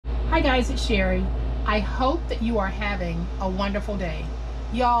Hi guys, it's Sherry. I hope that you are having a wonderful day.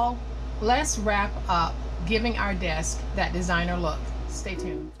 Y'all, let's wrap up giving our desk that designer look. Stay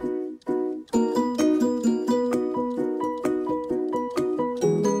tuned.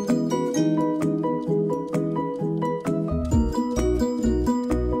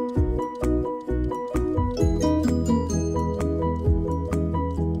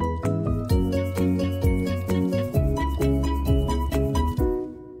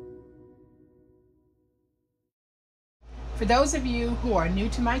 For those of you who are new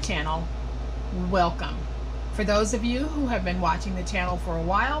to my channel, welcome. For those of you who have been watching the channel for a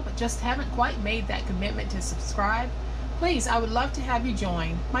while but just haven't quite made that commitment to subscribe, please, I would love to have you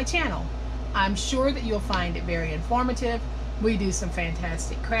join my channel. I'm sure that you'll find it very informative. We do some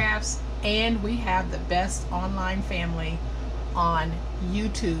fantastic crafts and we have the best online family on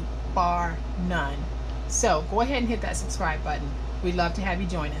YouTube, bar none. So go ahead and hit that subscribe button. We'd love to have you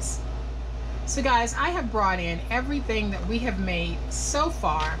join us. So guys, I have brought in everything that we have made so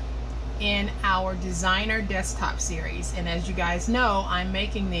far in our designer desktop series. And as you guys know, I'm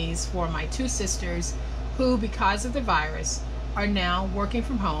making these for my two sisters who, because of the virus, are now working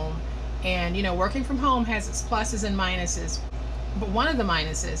from home. And you know, working from home has its pluses and minuses. But one of the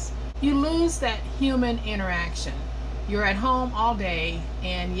minuses, you lose that human interaction. You're at home all day,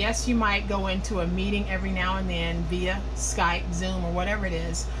 and yes, you might go into a meeting every now and then via Skype, Zoom, or whatever it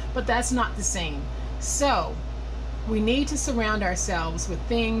is, but that's not the same. So we need to surround ourselves with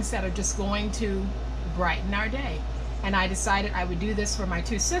things that are just going to brighten our day. And I decided I would do this for my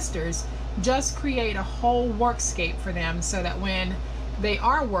two sisters, just create a whole workscape for them so that when they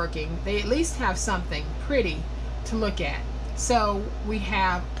are working, they at least have something pretty to look at. So we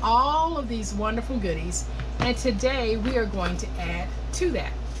have all of these wonderful goodies, and today we are going to add to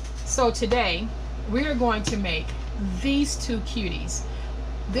that. So today we are going to make these two cuties.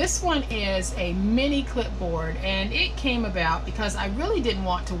 This one is a mini clipboard, and it came about because I really didn't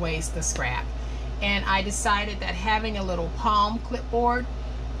want to waste the scrap, and I decided that having a little palm clipboard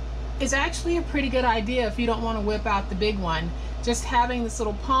is actually a pretty good idea if you don't want to whip out the big one. Just having this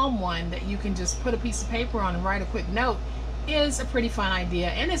little palm one that you can just put a piece of paper on and write a quick note is a pretty fun idea,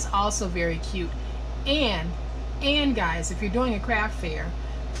 and it's also very cute. And guys, if you're doing a craft fair,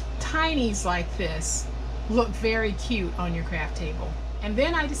 tinies like this look very cute on your craft table. And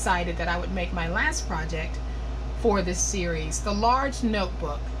then I decided that I would make my last project for this series, the large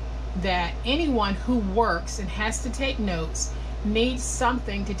notebook that anyone who works and has to take notes needs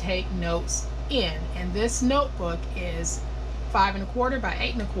something to take notes in. And this notebook is 5 1/4 by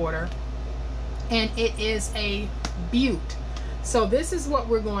 8 1/4, and it is a beaut. So this is what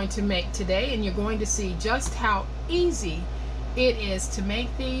we're going to make today, and you're going to see just how easy it is to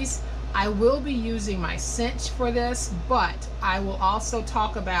make these. I will be using my cinch for this, but I will also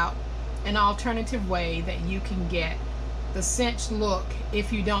talk about an alternative way that you can get the cinch look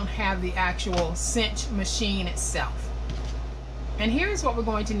if you don't have the actual cinch machine itself. And here's what we're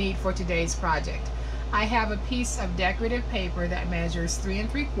going to need for today's project. I have a piece of decorative paper that measures 3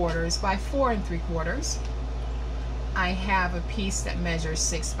 3/4 by 4 3/4. I have a piece that measures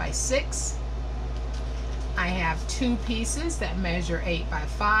 6 by 6. I have 2 pieces that measure 8 by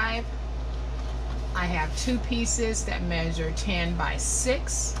 5. I have 2 pieces that measure 10 by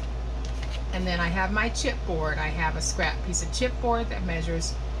 6. And then I have my chipboard. I have a scrap piece of chipboard that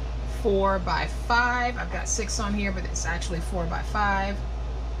measures 4 by 5. I've got 6 on here, but it's actually 4 by 5.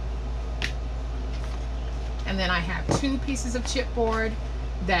 And then I have 2 pieces of chipboard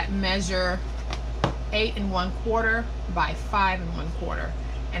that measure 8 1/4 by 5 1/4.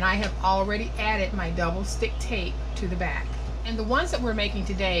 And I have already added my double stick tape to the back. And the ones that we're making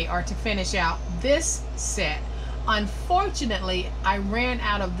today are to finish out this set. Unfortunately, I ran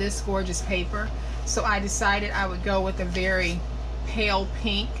out of this gorgeous paper, so I decided I would go with a very pale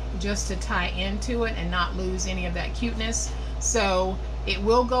pink just to tie into it and not lose any of that cuteness. So it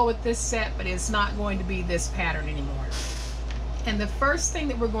will go with this set, but it's not going to be this pattern anymore. And the first thing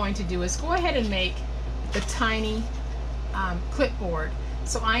that we're going to do is go ahead and make the tiny clipboard.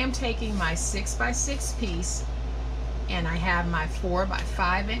 So I am taking my 6 by 6 piece, and I have my 4 by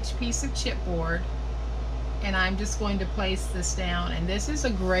 5 inch piece of chipboard, and I'm just going to place this down. And this is a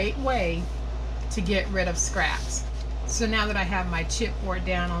great way to get rid of scraps. So now that I have my chipboard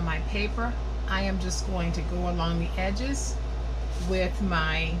down on my paper, I am just going to go along the edges with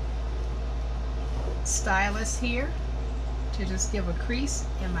my stylus here to just give a crease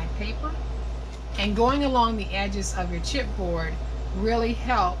in my paper. And going along the edges of your chipboard really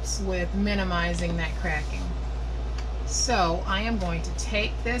helps with minimizing that cracking. So I am going to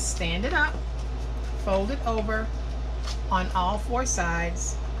take this, stand it up, fold it over on all 4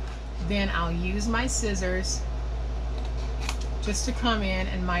 sides, Then I'll use my scissors just to come in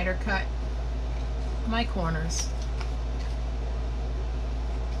and miter cut my corners.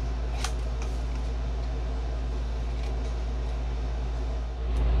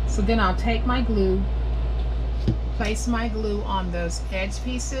 So then I'll take my glue, place my glue on those edge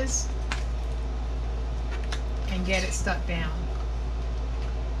pieces, and get it stuck down.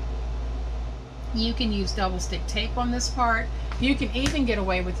 You can use double stick tape on this part. You can even get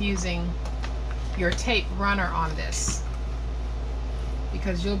away with using your tape runner on this,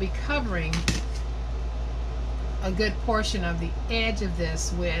 because you'll be covering a good portion of the edge of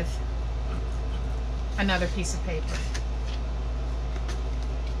this with another piece of paper.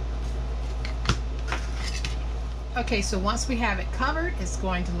 Okay, so once we have it covered, it's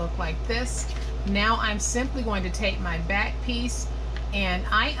going to look like this. Now I'm simply going to take my back piece and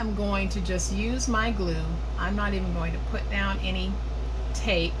I am going to just use my glue. I'm not even going to put down any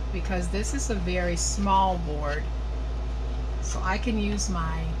tape because this is a very small board. So I can use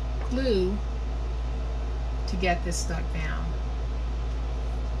my glue to get this stuck down.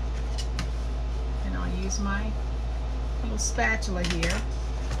 And I'll use my little spatula here,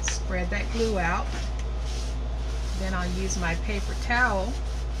 spread that glue out. Then I'll use my paper towel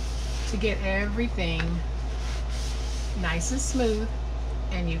to get everything nice and smooth.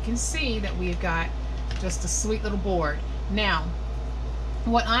 And you can see that we've got just a sweet little board. Now,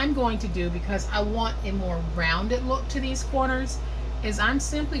 what I'm going to do, because I want a more rounded look to these corners, is I'm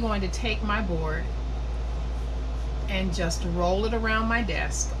simply going to take my board and just roll it around my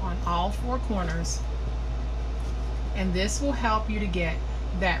desk on all four corners. And this will help you to get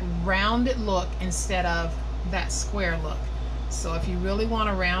that rounded look instead of that square look. So if you really want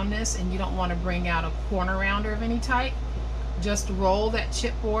to round this and you don't want to bring out a corner rounder of any type, just roll that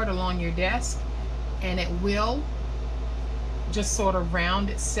chipboard along your desk and it will just sort of round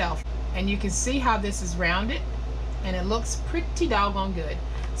itself. And you can see how this is rounded and it looks pretty doggone good.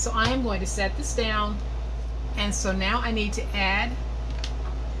 So I am going to set this down, and so now I need to add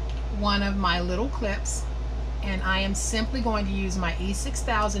one of my little clips, and I am simply going to use my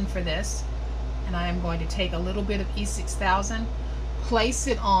E6000 for this. And I am going to take a little bit of E6000, place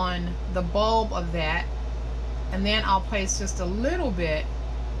it on the bulb of that, and then I'll place just a little bit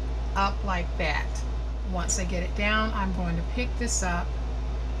up like that. Once I get it down, I'm going to pick this up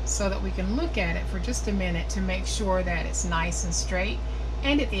so that we can look at it for just a minute to make sure that it's nice and straight.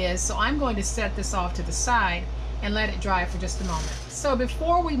 And it is. So I'm going to set this off to the side and let it dry for just a moment. So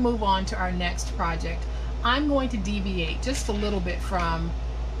before we move on to our next project, I'm going to deviate just a little bit from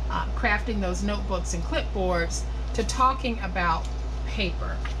crafting those notebooks and clipboards to talking about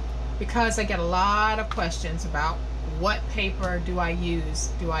paper, because I get a lot of questions about what paper do I use.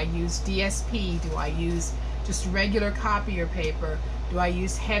 Do I use DSP? Do I use just regular copier paper? Do I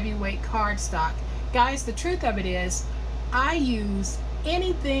use heavyweight cardstock? Guys, the truth of it is I use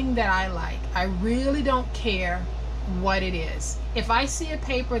anything that I like. I really don't care what it is. If I see a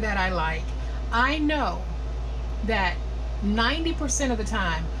paper that I like, I know that 90% of the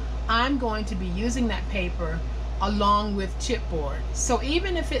time I'm going to be using that paper along with chipboard. So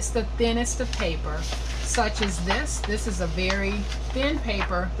even if it's the thinnest of paper, such as this is a very thin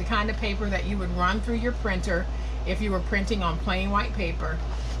paper, the kind of paper that you would run through your printer if you were printing on plain white paper.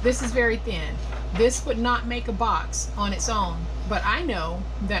 This is very thin. This would not make a box on its own, but I know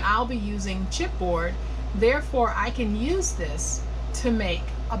that I'll be using chipboard, therefore I can use this to make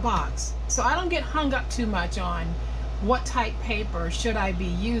a box. So I don't get hung up too much on what type paper should I be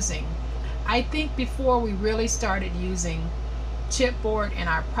using. I think before we really started using chipboard in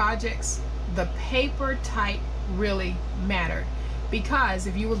our projects, the paper type really mattered, because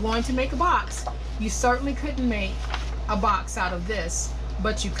if you were going to make a box, you certainly couldn't make a box out of this,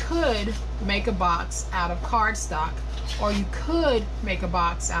 but you could make a box out of cardstock, or you could make a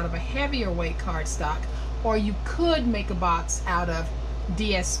box out of a heavier weight cardstock, or you could make a box out of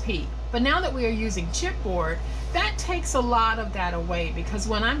DSP. But now that we are using chipboard, that takes a lot of that away, because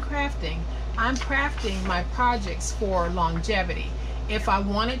when I'm crafting my projects for longevity. If I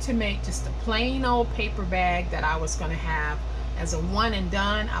wanted to make just a plain old paper bag that I was going to have as a one and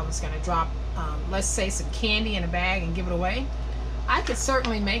done, I was going to drop, let's say, some candy in a bag and give it away, I could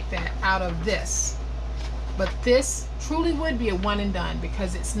certainly make that out of this. But this truly would be a one and done,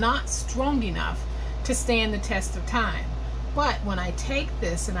 because it's not strong enough to stand the test of time. But when I take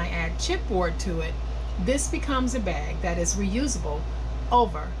this and I add chipboard to it, this becomes a bag that is reusable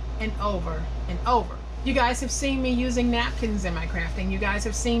over and over and over. You guys have seen me using napkins in my crafting. You guys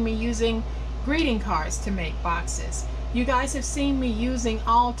have seen me using greeting cards to make boxes. You guys have seen me using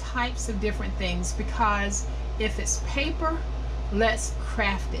all types of different things, because if it's paper, let's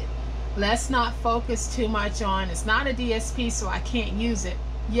craft it. Let's not focus too much on, it's not a DSP so I can't use it.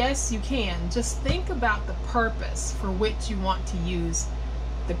 Yes, you can. Just think about the purpose for which you want to use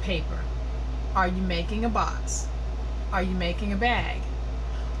the paper. Are you making a box? Are you making a bag?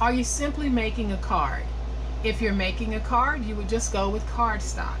 Are you simply making a card? If you're making a card, you would just go with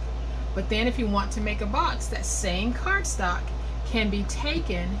cardstock. But then if you want to make a box, that same cardstock can be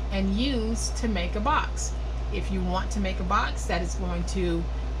taken and used to make a box. If you want to make a box that is going to,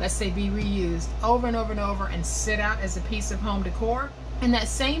 let's say, be reused over and over and over and sit out as a piece of home decor, and that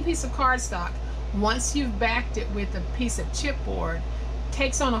same piece of cardstock, once you've backed it with a piece of chipboard,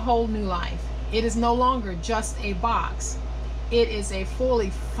 takes on a whole new life. It is no longer just a box. It is a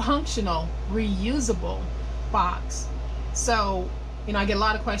fully functional, reusable box. So, I get a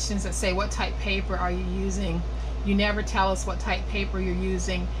lot of questions that say, what type paper are you using? You never tell us what type paper you're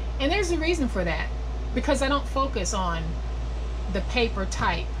using. And there's a reason for that, because I don't focus on the paper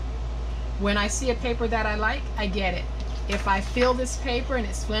type. When I see a paper that I like, I get it. If I feel this paper and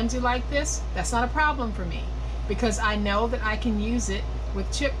it's flimsy like this, that's not a problem for me, because I know that I can use it with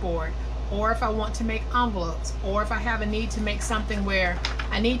chipboard, or if I want to make envelopes, or if I have a need to make something where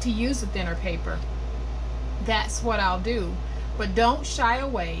I need to use a thinner paper, that's what I'll do. But don't shy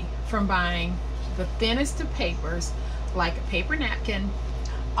away from buying the thinnest of papers, like a paper napkin,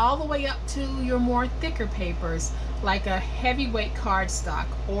 all the way up to your more thicker papers, like a heavyweight cardstock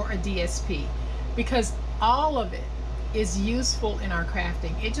or a DSP, because all of it is useful in our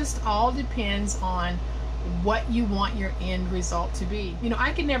crafting. It just all depends on what you want your end result to be.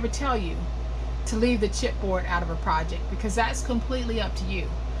 I can never tell you to leave the chipboard out of a project, because that's completely up to you.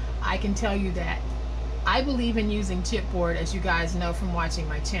 I can tell you that I believe in using chipboard, as you guys know from watching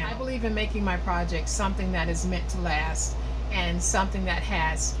my channel. I believe in making my projects something that is meant to last, and something that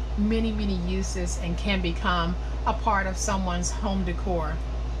has many, many uses and can become a part of someone's home decor.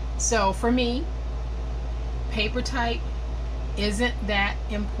 So for me, paper type isn't that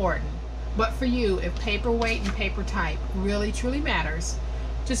important. But for you, if paper weight and paper type really truly matters,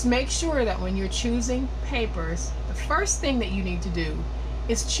 just make sure that when you're choosing papers, the first thing that you need to do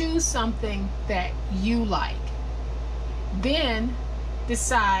is choose something that you like. Then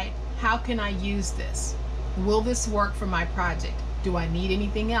decide, how can I use this? Will this work for my project? Do I need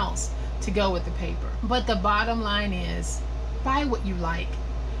anything else to go with the paper? But the bottom line is, buy what you like.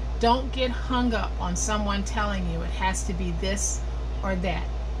 Don't get hung up on someone telling you it has to be this or that.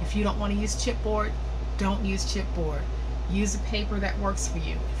 If you don't want to use chipboard, don't use chipboard. Use a paper that works for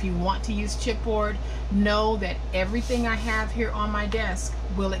you. If you want to use chipboard, know that everything I have here on my desk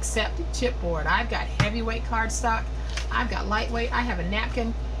will accept chipboard. I've got heavyweight cardstock, I've got lightweight, I have a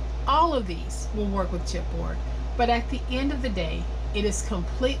napkin. All of these will work with chipboard. But at the end of the day, it is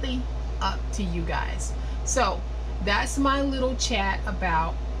completely up to you guys. So that's my little chat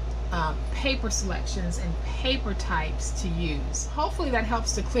about paper selections and paper types to use. Hopefully that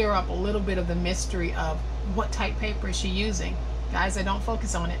helps to clear up a little bit of the mystery of what type paper is she using. Guys, I don't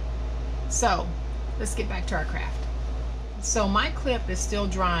focus on it. So let's get back to our craft. So my clip is still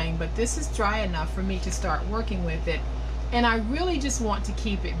drying, but this is dry enough for me to start working with it. And I really just want to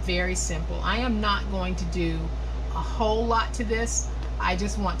keep it very simple. I am not going to do a whole lot to this. I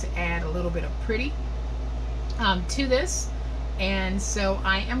just want to add a little bit of pretty to this. And so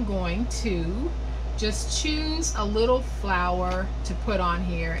I am going to just choose a little flower to put on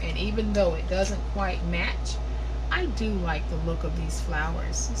here, and even though it doesn't quite match, I do like the look of these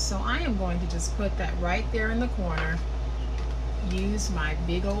flowers. So I am going to just put that right there in the corner, use my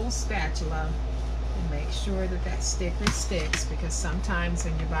big old spatula and make sure that that sticker sticks, because sometimes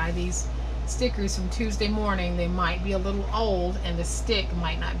when you buy these stickers from Tuesday Morning, they might be a little old and the stick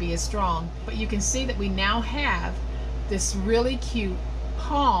might not be as strong. But you can see that we now have this really cute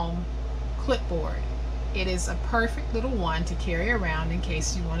palm clipboard. It is a perfect little one to carry around in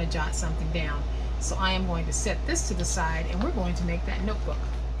case you want to jot something down. So I am going to set this to the side and we're going to make that notebook.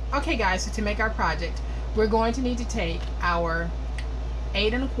 Okay guys, so to make our project, we're going to need to take our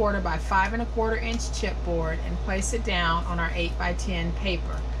 8 1/4 by 5 1/4 inch chipboard and place it down on our 8 by 10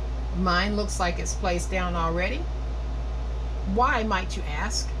 paper. Mine looks like it's placed down already. Why, might you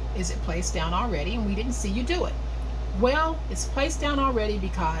ask, is it placed down already and we didn't see you do it? Well, it's placed down already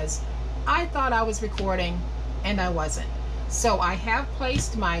because I thought I was recording and I wasn't. So I have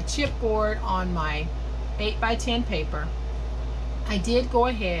placed my chipboard on my 8 by 10 paper. I did go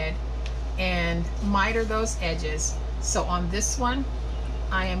ahead and miter those edges. So on this one,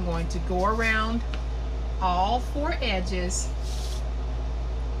 I am going to go around all 4 edges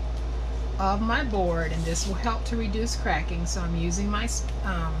of my board, and this will help to reduce cracking. So I'm using my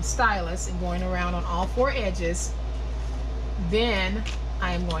stylus and going around on all 4 edges. Then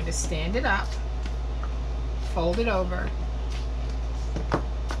I am going to stand it up, fold it over,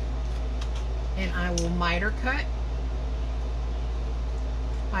 and I will miter cut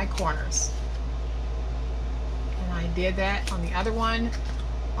my corners. And I did that on the other one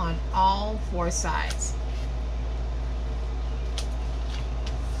on all 4 sides.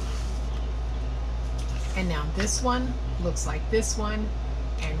 And now this one looks like this one,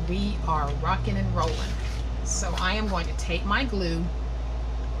 and we are rocking and rolling. So I am going to take my glue,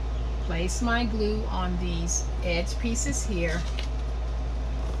 place my glue on these edge pieces here,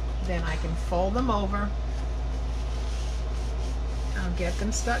 then I can fold them over. I'll get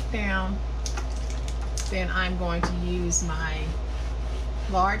them stuck down. Then I'm going to use my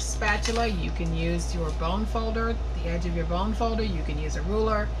large spatula. You can use your bone folder, the edge of your bone folder. You can use a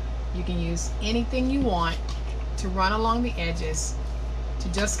ruler. You can use anything you want to run along the edges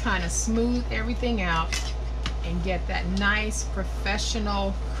to just kind of smooth everything out and get that nice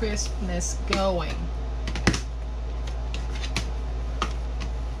professional crispness going.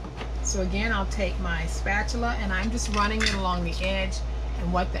 So again, I'll take my spatula and I'm just running it along the edge,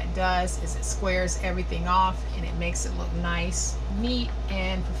 and what that does is it squares everything off and it makes it look nice, neat,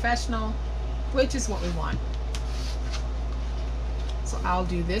 and professional, which is what we want. So I'll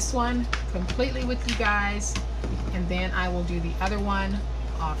do this one completely with you guys, and then I will do the other one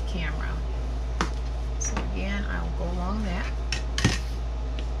off camera. So again, I will go along that,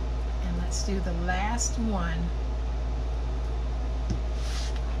 and let's do the last one.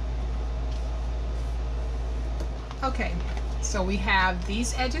 Okay, so we have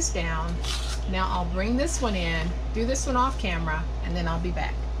these edges down. Now I'll bring this one in, do this one off camera, and then I'll be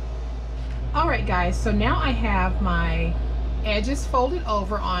back. Alright guys, so now I have my edges folded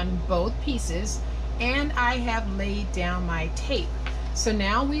over on both pieces, and I have laid down my tape. So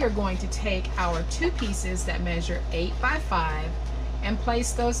now we are going to take our 2 pieces that measure 8 by 5 and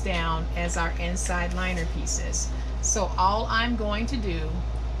place those down as our inside liner pieces. So all I'm going to do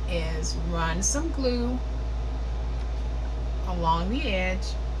is run some glue along the edge,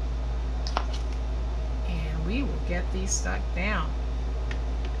 and we will get these stuck down.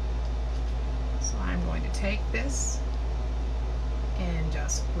 So I'm going to take this and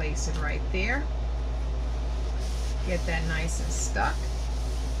just place it right there. Get that nice and stuck.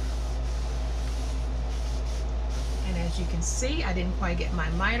 And as you can see, I didn't quite get my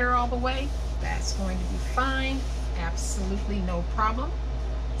miter all the way. That's going to be fine. Absolutely no problem.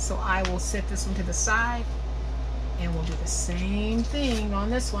 So I will set this one to the side, and we'll do the same thing on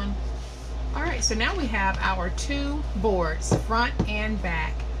this one. Alright, so now we have our 2 boards, front and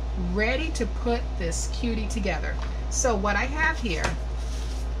back, ready to put this cutie together. So what I have here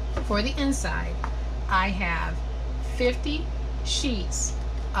for the inside, I have 50 sheets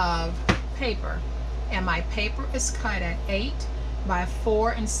of paper, and my paper is cut at 8 by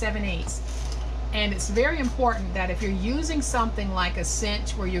 4 7/8. And it's very important that if you're using something like a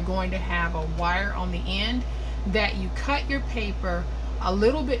cinch where you're going to have a wire on the end, that you cut your paper a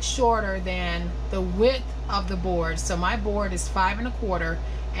little bit shorter than the width of the board. So my board is 5 1/4,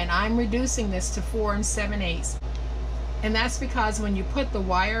 and I'm reducing this to 4 7/8. And that's because when you put the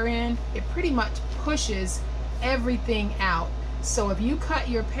wire in, it pretty much pushes everything out. So if you cut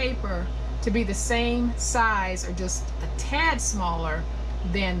your paper to be the same size or just a tad smaller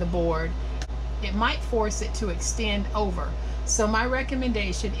than the board, it might force it to extend over. So my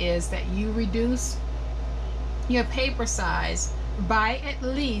recommendation is that you reduce your paper size by at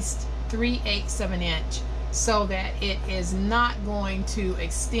least 3/8 of an inch, so that it is not going to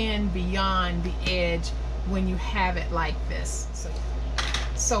extend beyond the edge when you have it like this.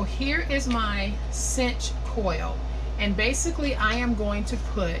 So here is my cinch coil, and basically I am going to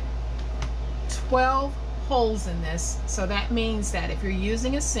put 12 holes in this. So that means that if you're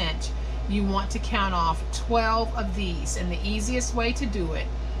using a cinch, you want to count off 12 of these, and the easiest way to do it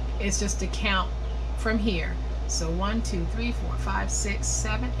is just to count from here. So 1 2 3 4 5 6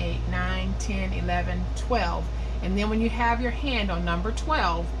 7 8 9 10 11 12, and then when you have your hand on number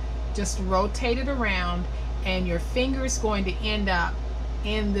 12, just rotate it around, and your finger is going to end up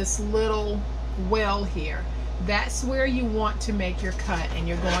in this little well here. That's where you want to make your cut, and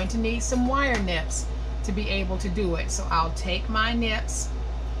you're going to need some wire nips to be able to do it. So I'll take my nips,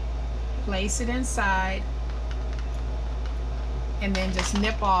 place it inside, and then just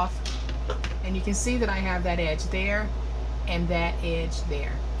nip off, and you can see that I have that edge there and that edge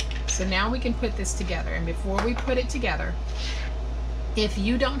there. So now we can put this together, and before we put it together, if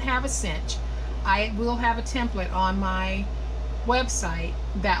you don't have a cinch, I will have a template on my website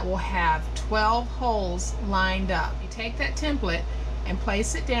that will have 12 holes lined up. You take that template and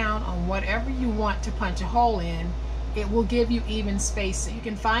place it down on whatever you want to punch a hole in, it will give you even spacing. You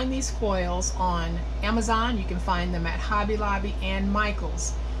can find these coils on Amazon, you can find them at Hobby Lobby and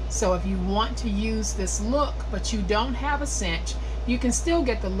Michael's. So if you want to use this look but you don't have a cinch, you can still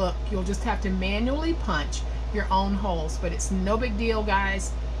get the look. You'll just have to manually punch your own holes, but it's no big deal,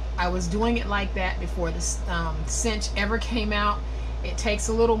 guys. I was doing it like that before the cinch ever came out. It takes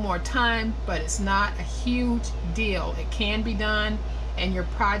a little more time, but it's not a huge deal. It can be done, and your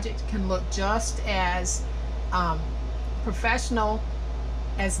project can look just as professional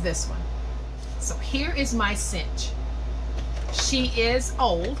as this one. So here is my cinch. She is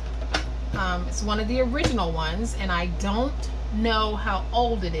old. It's one of the original ones, and I don't know how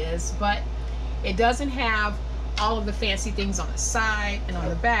old it is, but it doesn't have all of the fancy things on the side and on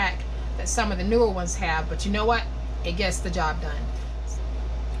the back that some of the newer ones have, but you know what? It gets the job done.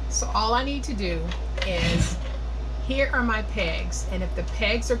 So all I need to do is, here are my pegs, and if the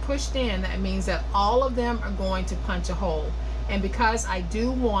pegs are pushed in, that means that all of them are going to punch a hole. And because I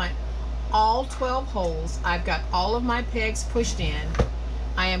do want all 12 holes, I've got all of my pegs pushed in.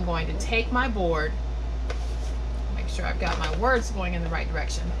 I am going to take my board, make sure I've got my words going in the right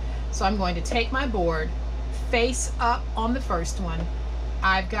direction. So I'm going to take my board, face up on the first one.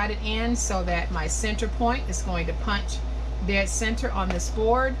 I've got it in so that my center point is going to punch dead center on this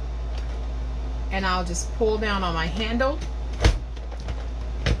board, and I'll just pull down on my handle,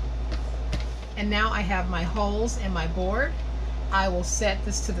 and now I have my holes in my board. I will set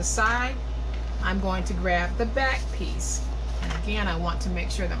this to the side. I'm going to grab the back piece, and again, I want to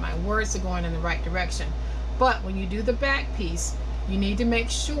make sure that my words are going in the right direction. But when you do the back piece, you need to make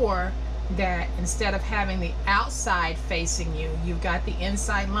sure that instead of having the outside facing you, you've got the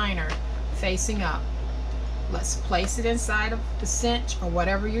inside liner facing up. Let's place it inside of the cinch or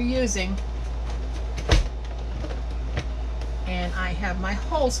whatever you're using, and I have my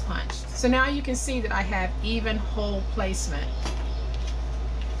holes punched. So now you can see that I have even hole placement.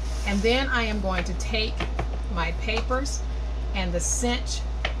 And then I am going to take my papers, and the cinch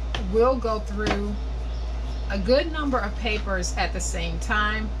will go through a good number of papers at the same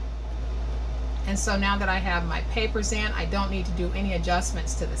time. And so now that I have my papers in, I don't need to do any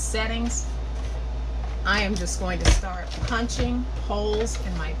adjustments to the settings. I am just going to start punching holes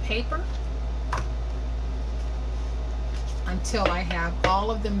in my paper until I have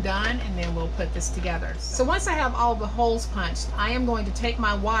all of them done, and then we'll put this together. So once I have all the holes punched, I am going to take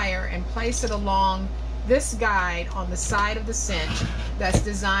my wire and place it along this guide on the side of the cinch that's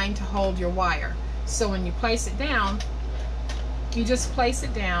designed to hold your wire. So when you place it down, you just place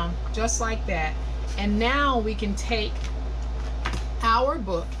it down just like that. And now we can take our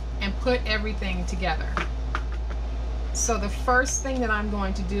book and put everything together. So the first thing that I'm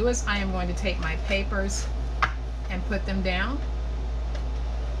going to do is I am going to take my papers and put them down.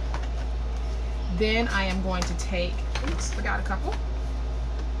 Then I am going to take, oops, forgot a couple.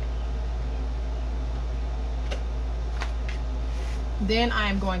 Then I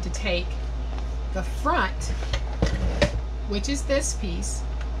am going to take the front, which is this piece,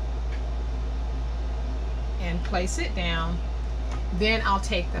 and place it down. Then I'll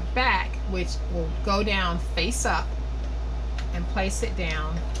take the back, which will go down face up, and place it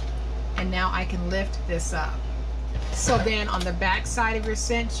down. And now I can lift this up. So then on the back side of your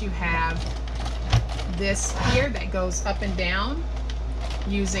cinch, you have this here that goes up and down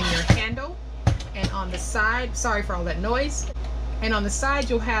using your handle. And on the side, sorry for all that noise. And on the side,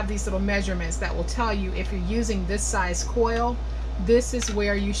 you'll have these little measurements that will tell you if you're using this size coil, this is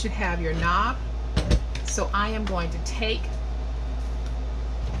where you should have your knob. So I am going to take,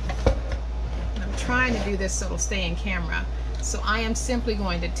 I'm trying to do this so it'll stay in camera. So I am simply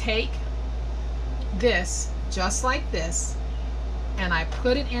going to take this just like this, and I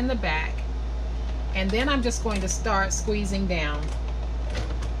put it in the back, and then I'm just going to start squeezing down.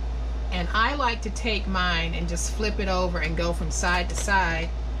 And I like to take mine and just flip it over and go from side to side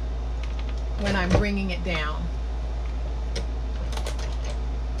when I'm bringing it down.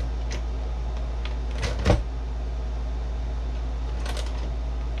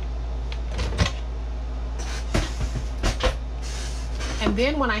 And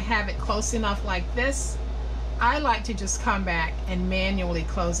then when I have it close enough like this, I like to just come back and manually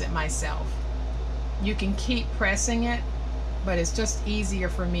close it myself. You can keep pressing it, but it's just easier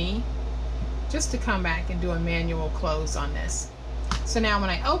for me just to come back and do a manual close on this. So now when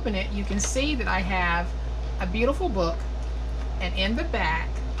I open it, you can see that I have a beautiful book, and in the back,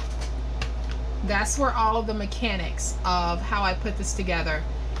 that's where all of the mechanics of how I put this together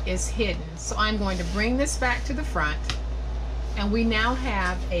is hidden. So I'm going to bring this back to the front, and we now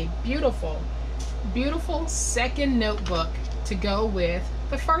have a beautiful, beautiful second notebook to go with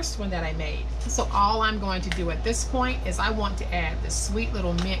the first one that I made. So all I'm going to do at this point is I want to add this sweet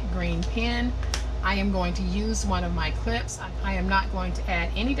little mint green pen. I am going to use one of my clips. I am not going to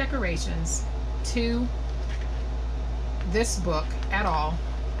add any decorations to this book at all.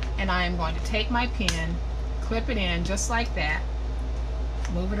 And I am going to take my pen, clip it in just like that,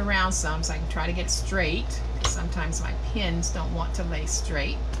 move it around some so I can try to get straight, because sometimes my pens don't want to lay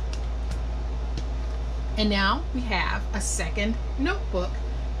straight. And now we have a second notebook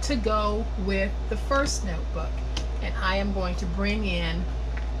to go with the first notebook. And I am going to bring in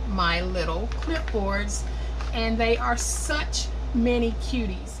my little clipboards, and they are such mini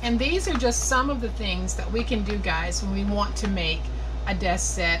cuties. And these are just some of the things that we can do, guys, when we want to make a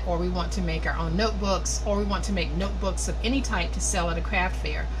desk set, or we want to make our own notebooks, or we want to make notebooks of any type to sell at a craft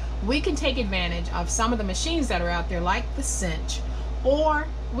fair. We can take advantage of some of the machines that are out there, like the cinch, or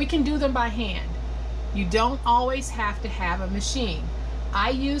we can do them by hand. You don't always have to have a machine.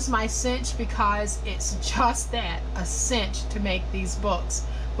 I use my cinch because it's just that, a cinch, to make these books.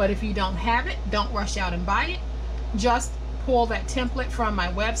 But if you don't have it, don't rush out and buy it. Just pull that template from my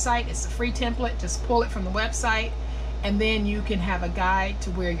website. It's a free template. Just pull it from the website, and then you can have a guide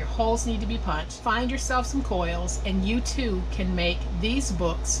to where your holes need to be punched. Find yourself some coils, and you too can make these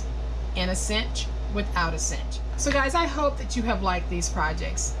books in a cinch, without a cinch. So guys, I hope that you have liked these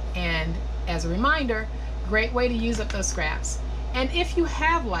projects, and as a reminder, great way to use up those scraps. And if you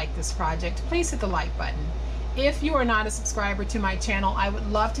have liked this project, please hit the like button. If you are not a subscriber to my channel, I would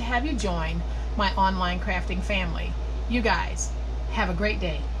love to have you join my online crafting family. You guys, have a great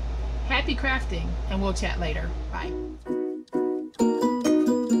day. Happy crafting, and we'll chat later. Bye.